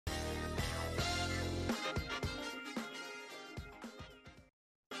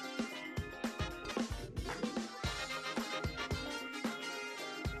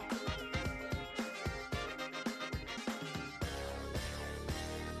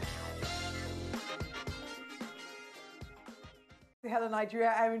Hello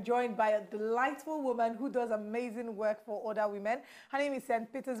Nigeria. I'm joined by a delightful woman who does amazing work for other women. Her name is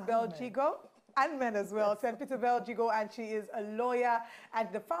St. Petersburg Jigo, and men as well. St. Petersburg Jigo, and she is a lawyer and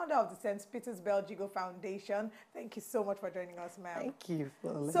the founder of the St. Petersburg Jigo Foundation. Thank you so much for joining us, ma'am. Thank you for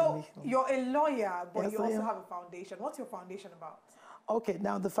letting me. So you're a lawyer, but Yes, you also have a foundation. What's your foundation about? Okay,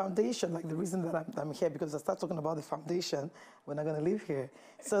 now the foundation, like the reason that I'm here, because I start talking about the foundation, we're not going to leave here.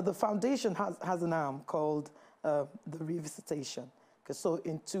 So the foundation has an arm called the Revisitation. Okay, so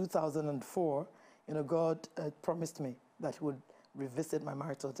in 2004, God promised me that he would revisit my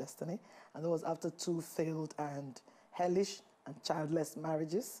marital destiny. And that was after 2 failed and hellish and childless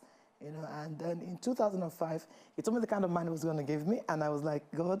marriages. And then in 2005, he told me the kind of man he was going to give me. And I was like,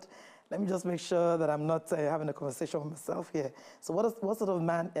 God, let me just make sure that I'm not having a conversation with myself here. So what sort of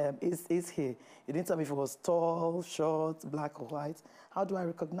man is he? He didn't tell me if he was tall, short, black or white. How do I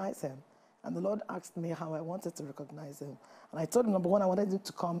recognize him? And the Lord asked me how I wanted to recognize him. And I told him, number one, I wanted him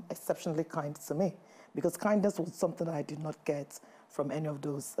to come exceptionally kind to me, because kindness was something that I did not get from any of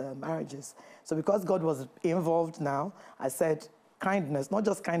those marriages. So because God was involved now, I said kindness, not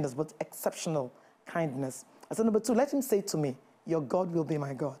just kindness, but exceptional kindness. I said, number two, let him say to me, your God will be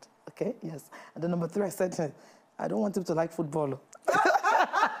my God. Okay, yes. And then number 3, I said to him, I don't want him to like football.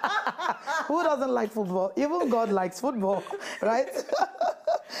 Who doesn't like football? Even God likes football, right?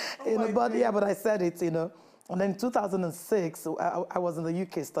 But I said it, And then in 2006, I was in the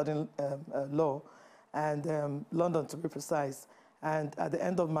UK studying law, and London to be precise. And at the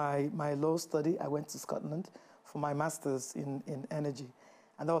end of my law study, I went to Scotland for my master's in energy.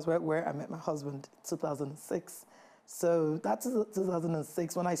 And that was where I met my husband in 2006. So that's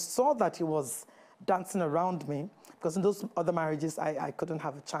 2006. When I saw that he was dancing around me, because in those other marriages, I couldn't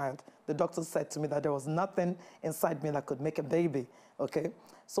have a child. The doctor said to me that there was nothing inside me that could make a baby, okay?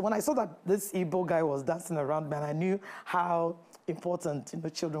 So when I saw that this Igbo guy was dancing around me, and I knew how important,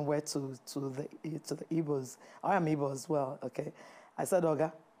 children were to the Igbos. I am Igbo as well, okay? I said,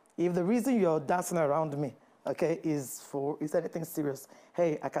 Oga, if the reason you're dancing around me, okay, is anything serious,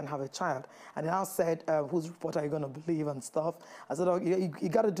 hey, I can have a child. And then I said, whose report are you going to believe and stuff? I said, oh, you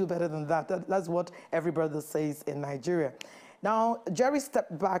got to do better than that. That's what every brother says in Nigeria. Now, Jerry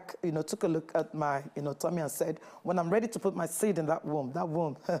stepped back, took a look at my, tummy and said, when I'm ready to put my seed in that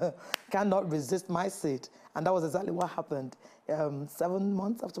womb cannot resist my seed. And that was exactly what happened. 7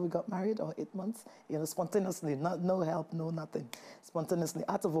 months after we got married, or 8 months, spontaneously, no help, no nothing. Spontaneously,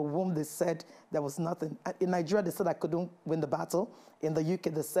 out of a womb, they said there was nothing. In Nigeria, they said I couldn't win the battle. In the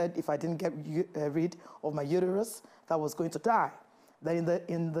UK, they said if I didn't get rid of my uterus, that I was going to die. Then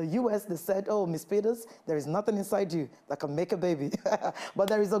in the US, they said, oh, Miss Peters, there is nothing inside you that can make a baby. But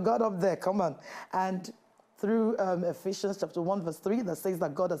there is a God up there, come on. And through Ephesians chapter 1, verse 3, that says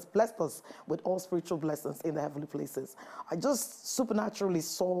that God has blessed us with all spiritual blessings in the heavenly places. I just supernaturally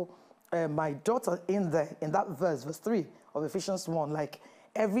saw my daughter in there, in that verse 3 of Ephesians 1, like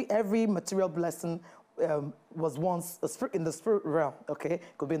every material blessing was once in the spirit realm, okay?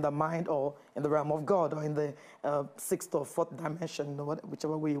 Could be in the mind or in the realm of God or in the 6th or 4th dimension,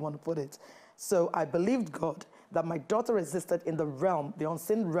 whichever way you want to put it. So I believed God that my daughter existed in the realm, the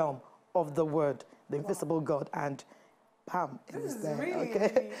unseen realm of the Word, the invisible God, and bam, it was there, really,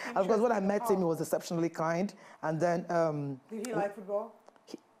 okay? really of course, when I met him, he was exceptionally kind, and then... did he like football?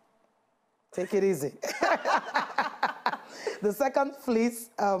 Take it easy. The second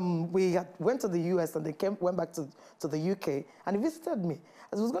fleece, we went to the US and they went back to the UK, and he visited me.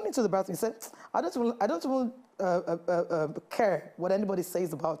 As I was going into the bathroom, he said, I don't even care what anybody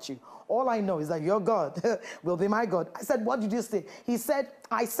says about you. All I know is that your God will be my God. I said, what did you say? He said,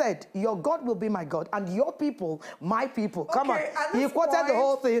 I said, your God will be my God, and your people, my people. Okay, come on. He quoted the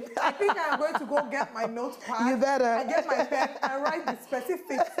whole thing. I think I'm going to go get my notepad. You better. And get my pen and write the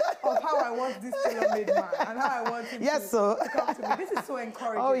specifics of how I want this tailor-made man and how I want him to come to me. This is so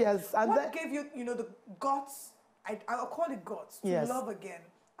encouraging. Oh, yes. And what gave you, the guts, I'll call it guts, to love again?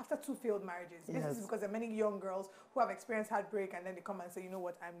 After 2 failed marriages. This is because there are many young girls who have experienced heartbreak and then they come and say, you know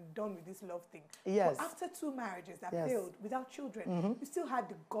what, I'm done with this love thing. Yes. But after 2 marriages that failed without children, you still had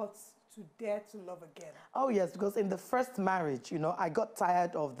the guts to dare to love again. Oh, yes, because in the first marriage, I got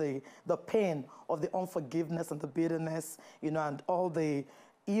tired of the pain of the unforgiveness and the bitterness, and all the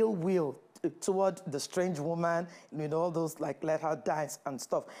ill will toward the strange woman, all those like let her die and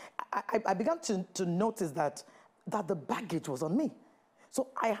stuff. I began to notice that the baggage was on me. So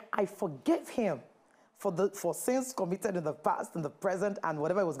I forgave him for sins committed in the past, in the present, and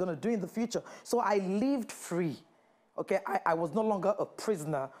whatever I was going to do in the future. So I lived free. Okay, I was no longer a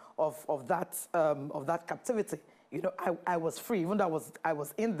prisoner of that captivity. I was free, even though I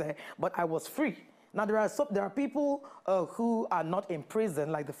was in there, but I was free. Now, there are people who are not in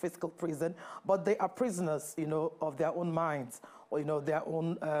prison, like the physical prison, but they are prisoners, you know, of their own minds or, you know, their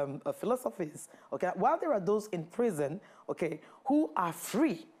own philosophies, okay? While there are those in prison, okay, who are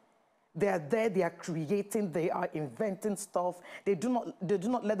free. They are there, they are creating, they are inventing stuff. They do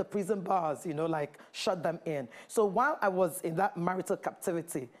not let the prison bars, you know, like shut them in. So while I was in that marital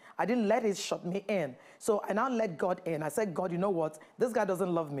captivity, I didn't let it shut me in. So I now let God in. I said, God, you know what? This guy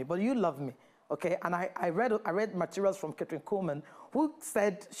doesn't love me, but you love me. Okay, and I read materials from Catherine Coleman, who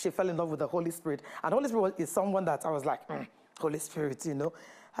said she fell in love with the Holy Spirit. And Holy Spirit is someone that I was like, Holy Spirit, you know.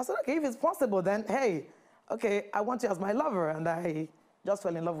 I said, okay, if it's possible, then, hey, okay, I want you as my lover. And I just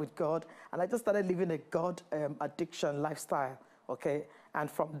fell in love with God. And I just started living a God addiction lifestyle, okay? And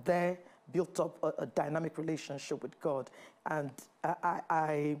from there, built up a dynamic relationship with God. And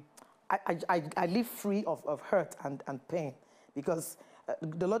I live free of hurt and pain, because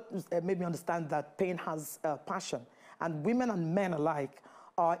the Lord made me understand that pain has passion. And women and men alike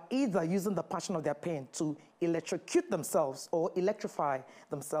are either using the passion of their pain to electrocute themselves or electrify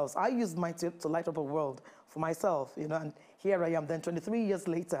themselves. I used mine to light up a world for myself, you know, and here I am. Then 23 years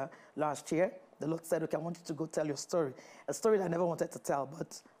later, last year, the Lord said, okay, I want you to go tell your story. A story that I never wanted to tell,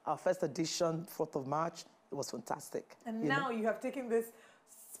 but our first edition, 4th of March, it was fantastic. And now you have taken this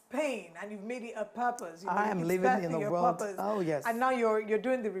pain and you've made it a purpose. You know, I am living in the world. Purpose. Oh, yes. And now you're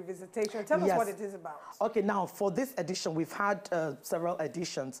doing the revisitation. Tell us what it is about. Okay, now for this edition, we've had several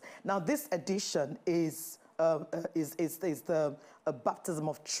editions. Now this edition is the Baptism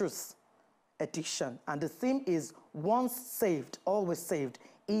of Truth edition. And the theme is once saved, always saved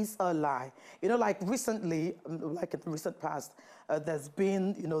is a lie. You know, like recently, like in the recent past, there's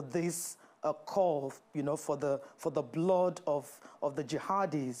been, you know, this a call, you know, for the blood of the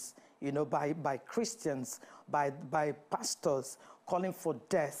jihadis, you know, by Christians, by pastors, calling for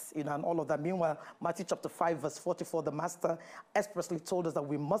death, you know, and all of that. Meanwhile, Matthew chapter 5, verse 44, the Master expressly told us that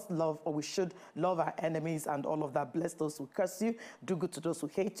we must love, or we should love our enemies and all of that. Bless those who curse you, do good to those who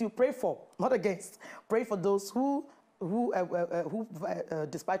hate you. Pray for, not against. Pray for those who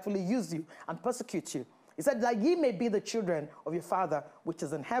despitefully use you and persecute you. He said that ye may be the children of your Father which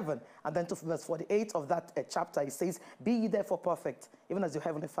is in heaven. And then to verse 48 of that chapter, he says, be ye therefore perfect, even as your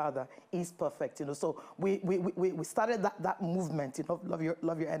heavenly Father is perfect. You know, so we started that movement, you know,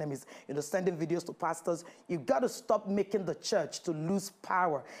 love your enemies, you know, sending videos to pastors. You've got to stop making the church to lose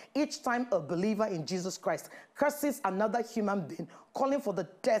power. Each time a believer in Jesus Christ curses another human being, calling for the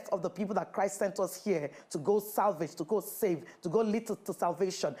death of the people that Christ sent us here to go salvage, to go save, to go lead to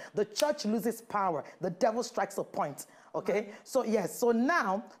salvation, the church loses power. The devil strikes a point, okay? Right. So yes, so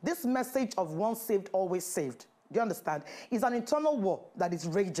now this message of once saved, always saved, do you understand, is an internal war that is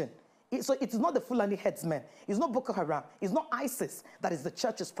raging. So it is not the Fulani headsmen. It's not Boko Haram. It's not ISIS that is the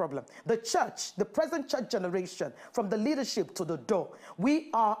church's problem. The church, the present church generation, from the leadership to the door, we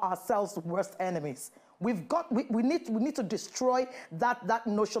are ourselves worst enemies. We need to destroy that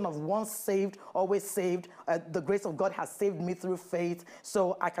notion of once saved, always saved. The grace of God has saved me through faith,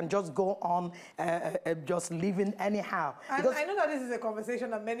 so I can just go on just living anyhow. And I know that this is a conversation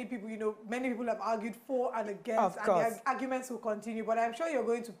that many people, you know, many people have argued for and against, and the arguments will continue. But I'm sure you're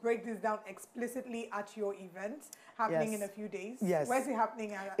going to break this down explicitly at your event happening in a few days. Yes. Where's it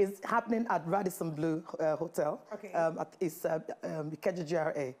happening at? It's happening at Radisson Blu Hotel. Okay. It's Ikeja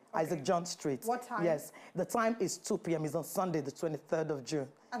GRA, okay. Isaac John Street. What time? Yes. The time is 2 p.m. It's on Sunday, the 23rd of June.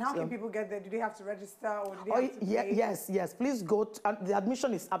 And how can people get there? Do they have to register, or do they have to pay? Yes. Please go. The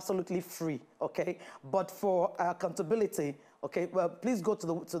admission is absolutely free, okay? But for accountability, okay, well, please go to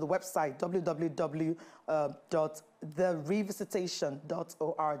the website,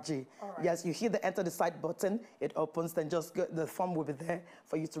 www.therevisitation.org. Right. Yes, you hear the enter the site button, it opens, then just go, the form will be there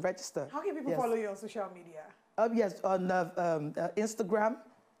for you to register. How can people follow you on social media? Yes, on Instagram.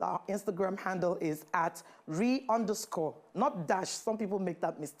 Our Instagram handle is at @re_, not dash. Some people make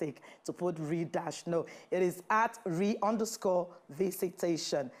that mistake to put re-dash. No, it is at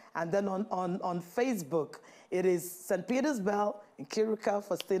 @re_visitation. And then on Facebook, it is St. Peter's Bell, Nkiruka,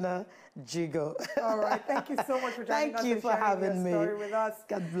 Faustina, Jigo. All right, thank you so much for joining us. Thank you for having me. Story with us.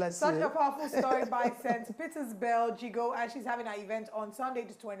 God bless Such you. Such a powerful story by St. Peter's Bell, Jigo, and she's having an event on Sunday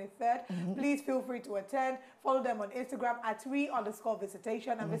the 23rd. Please feel free to attend. Follow them on Instagram at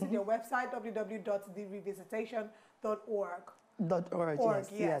 @re_visitation and visit their website, www.therevisitation.org.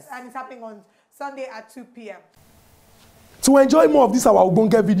 Yes. And it's happening on Sunday at 2 p.m. To enjoy more of these our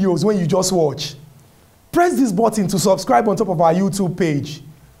Ogbonge videos when you just watch, press this button to subscribe on top of our YouTube page.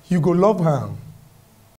 You go love her.